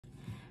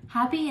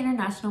Happy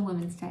International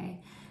Women's Day.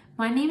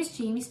 My name is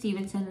Jamie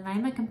Stevenson and I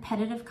am a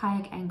competitive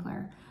kayak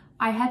angler.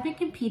 I have been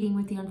competing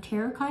with the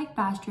Ontario Kayak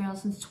Bass Trail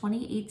since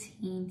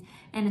 2018,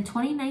 and in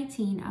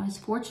 2019 I was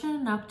fortunate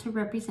enough to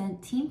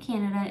represent Team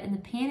Canada in the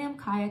Pan Am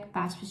Kayak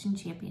Bass Fishing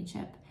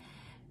Championship.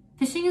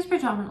 Fishing is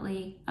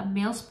predominantly a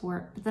male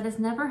sport, but that has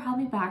never held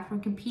me back from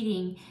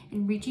competing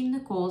and reaching the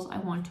goals I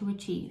want to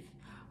achieve.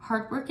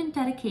 Hard work and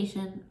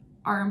dedication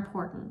are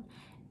important,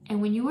 and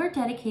when you are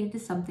dedicated to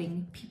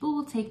something, people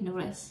will take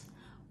notice.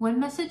 One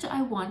message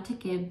I want to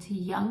give to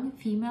young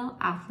female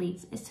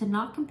athletes is to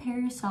not compare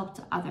yourself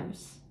to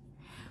others.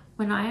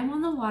 When I am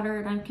on the water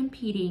and I'm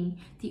competing,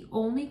 the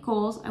only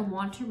goals I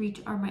want to reach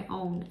are my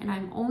own, and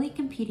I'm only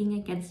competing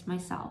against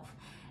myself.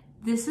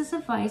 This is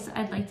advice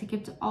I'd like to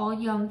give to all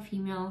young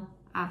female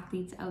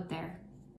athletes out there.